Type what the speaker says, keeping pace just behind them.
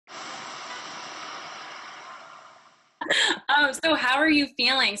So how are you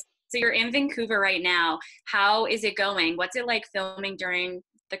feeling? So you're in Vancouver right now. How is it going? What's it like filming during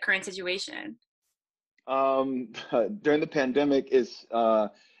the current situation? Um, During the pandemic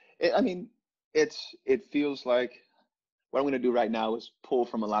I mean, it feels like what I'm going to do right now is pull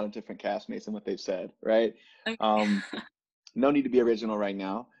from a lot of different castmates and what they've said, right? Okay. Um, no need to be original right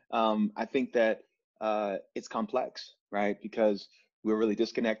now. I think that it's complex, right? Because we're really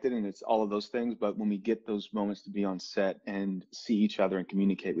disconnected and it's all of those things. But when we get those moments to be on set and see each other and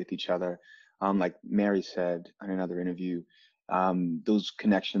communicate with each other, like Mary said in another interview, those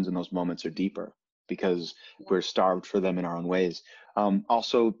connections and those moments are deeper because we're starved for them in our own ways.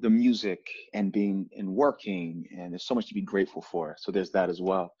 Also, the music and being and working, and there's so much to be grateful for. So there's that as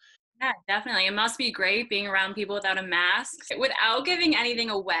well. Yeah, definitely. It must be great being around people without a mask. Without giving anything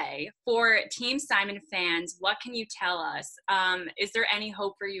away, for Team Simon fans, what can you tell us? Is there any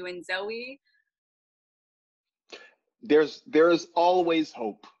hope for you and Zoey? There is always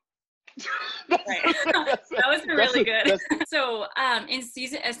hope. that's, Right. That was that's, really good. that's So, in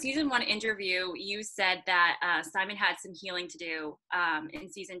season one interview, you said that Simon had some healing to do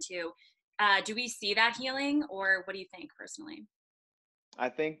in season two. Do we see that healing, or what do you think personally? I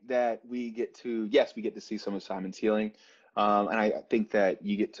think that yes, we get to see some of Simon's healing. And I think that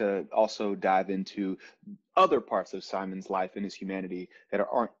you get to also dive into other parts of Simon's life and his humanity that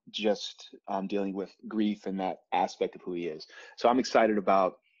aren't just dealing with grief and that aspect of who he is. So I'm excited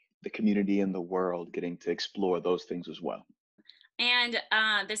about the community and the world getting to explore those things as well. And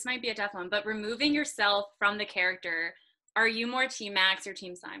this might be a tough one, but removing yourself from the character, are you more Team Max or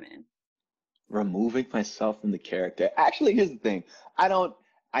Team Simon? Removing myself from the character. Actually, here's the thing. I don't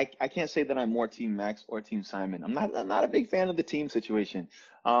I can't say that I'm more Team Max or Team Simon. I'm not a big fan of the team situation.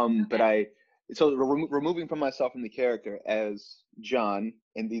 But Okay. removing from myself from the character as John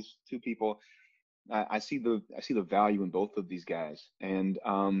and these two people, I see the value in both of these guys. And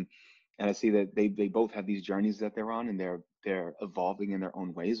I see that they both have these journeys that they're on and they're evolving in their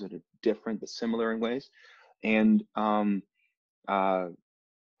own ways that are different but similar in ways. And uh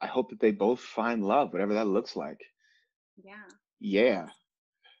I hope that they both find love, whatever that looks like. Yeah. Yeah.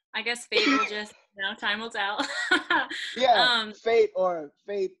 I guess fate will just, time will tell. Yeah. um, Fate,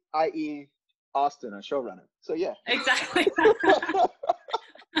 i.e. Austin, our showrunner. So yeah. exactly.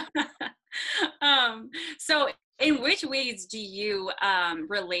 um, so in which ways do you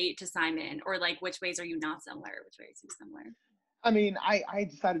relate to Simon, or like which ways are you not similar? Which ways are you similar? I mean, I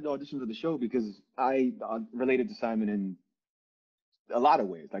decided to audition for the show because I related to Simon in a lot of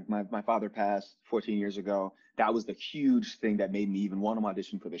ways. Like my father passed 14 years ago. That was the huge thing that made me even want to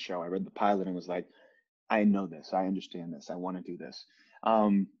audition for the show. I read the pilot and was like, I know this. I understand this. I want to do this.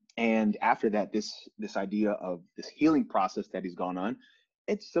 And after that, this idea of this healing process that he's gone on,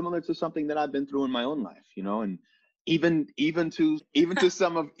 it's similar to something that I've been through in my own life, and even to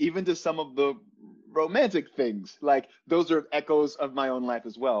some of the romantic things, like those are echoes of my own life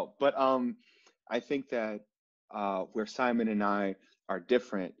as well. But I think that where Simon and I are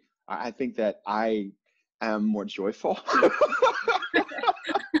different, I think that I am more joyful.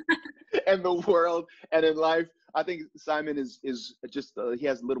 In the world and in life. I think Simon is just he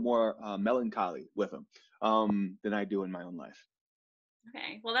has a little more melancholy with him than I do in my own life.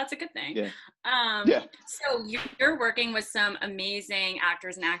 Okay, well, that's a good thing. Yeah, yeah, So you're working with some amazing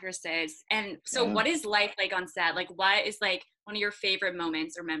actors and actresses, and so yeah. what is life like on set? Like, what is like one of your favorite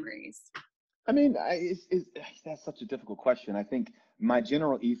moments or memories? I mean, that's such a difficult question. I think my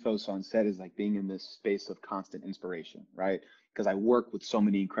general ethos on set is like being in this space of constant inspiration, right? Because I work with so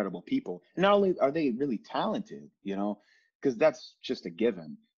many incredible people. And not only are they really talented, because that's just a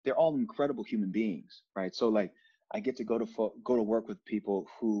given. They're all incredible human beings, right? So like I get to go to work with people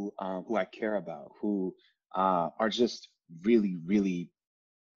who I care about, who are just really, really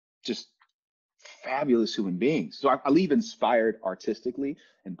just fabulous human beings. So I leave inspired artistically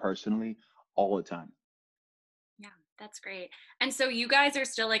and personally all the time. Yeah, that's great. And so you guys are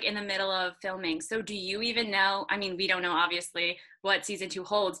still like in the middle of filming. So do you even know? I mean, we don't know obviously what season two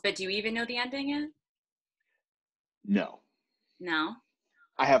holds, but do you even know the ending yet? No, No.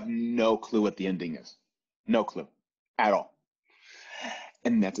 I have no clue what the ending is. No clue at all.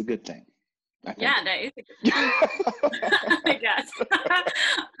 And that's a good thing, I Yeah, think. that is a good thing. I guess.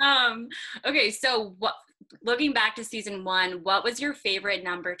 um, okay, so what? Looking back to season one, what was your favorite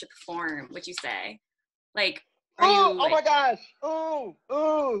number to perform? Would you say? Like, are Oh, you oh like? my gosh. Oh,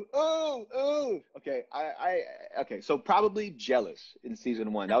 oh, oh, oh. Okay, okay, so probably Jealous in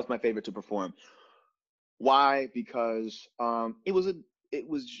season one. That was my favorite to perform. Why? Because it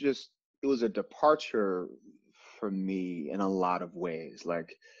was a departure for me in a lot of ways.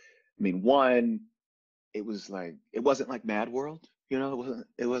 Like, I mean, one, it was like, it wasn't like Mad World, you know,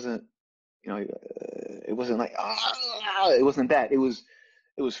 it wasn't, you know, it wasn't like, it wasn't that. It was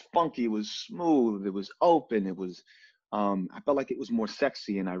funky, it was smooth, it was open, it was, I felt like it was more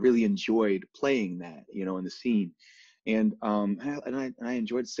sexy, and I really enjoyed playing that, you know, in the scene. And I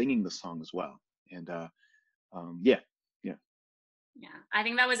enjoyed singing the song as well. And yeah, yeah. Yeah, I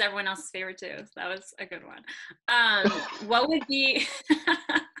think that was everyone else's favorite too. So that was a good one. What would be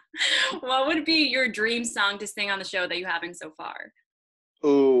what would be your dream song to sing on the show that you haven't so far?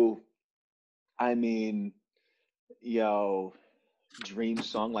 Oh, I mean, yo, dream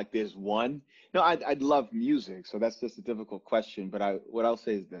song, like there's one. No, I'd love music, so that's just a difficult question. But what I'll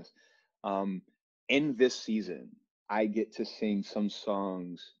say is this: um, in this season, I get to sing some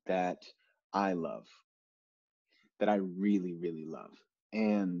songs that I love, that I really, really love,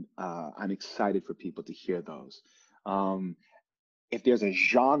 and I'm excited for people to hear those. Um, if there's a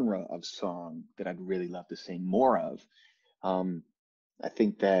genre of song that I'd really love to sing more of, um, I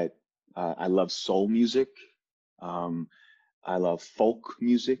think that I love soul music. Um, I love folk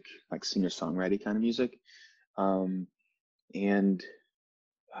music, like singer-songwriter kind of music. Um, and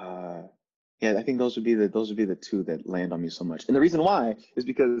uh, yeah, I think those would be the two that land on me so much. And the reason why is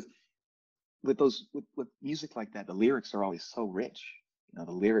because with music like that, the lyrics are always so rich. You know,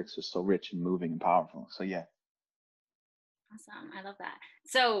 the lyrics are so rich and moving and powerful. So yeah. Awesome. I love that.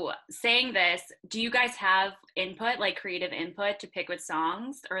 So, saying this, do you guys have input, like creative input to pick with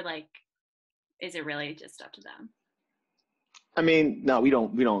songs, or like is it really just up to them? I mean, no, we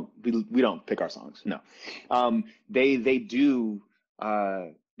don't pick our songs. No, they do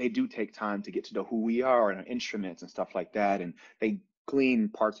they do take time to get to know who we are and our instruments and stuff like that, and they glean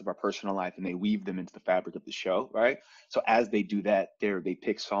parts of our personal life and they weave them into the fabric of the show, right? So as they do that, they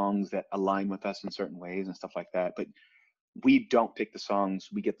pick songs that align with us in certain ways and stuff like that. But we don't pick the songs.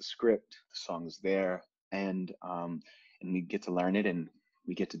 We get the script, the song is there, and we get to learn it and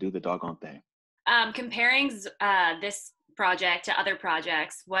we get to do the doggone thing. Comparing this project to other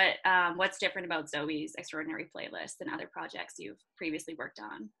projects, what's different about Zoe's Extraordinary Playlist than other projects you've previously worked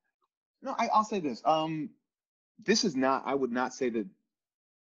on? No, I'll say this. This is not, I would not say that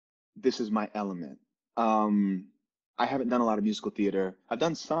this is my element. Um, I haven't done a lot of musical theater. I've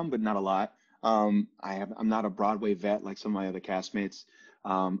done some, but not a lot. I'm not a Broadway vet like some of my other castmates.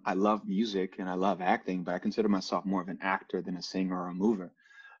 I love music and I love acting, but I consider myself more of an actor than a singer or a mover.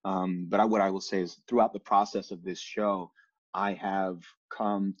 What I will say is throughout the process of this show, I have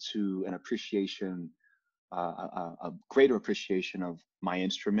come to an appreciation, a greater appreciation of my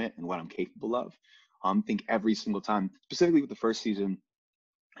instrument and what I'm capable of. I think every single time, specifically with the first season,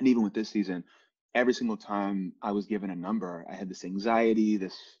 and even with this season, every single time I was given a number, I had this anxiety,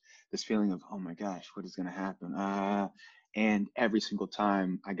 this feeling of, oh my gosh, what is going to happen? And every single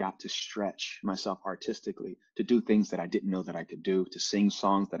time I got to stretch myself artistically, to do things that I didn't know that I could do, to sing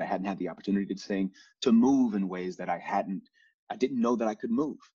songs that I hadn't had the opportunity to sing, to move in ways that I didn't know that I could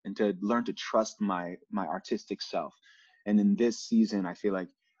move, and to learn to trust my artistic self. And in this season, I feel like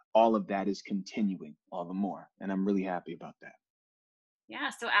all of that is continuing all the more, and I'm really happy about that. Yeah.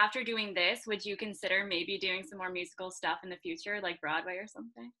 So after doing this, would you consider maybe doing some more musical stuff in the future, like Broadway or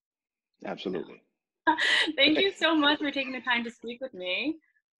something? No. Absolutely. Thank you so much for taking the time to speak with me.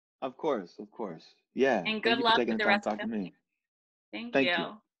 Of course, of course. Yeah. And Thank good you for luck taking with the the time to rest of talk to filming. me. Thank Thank you.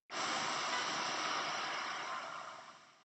 you.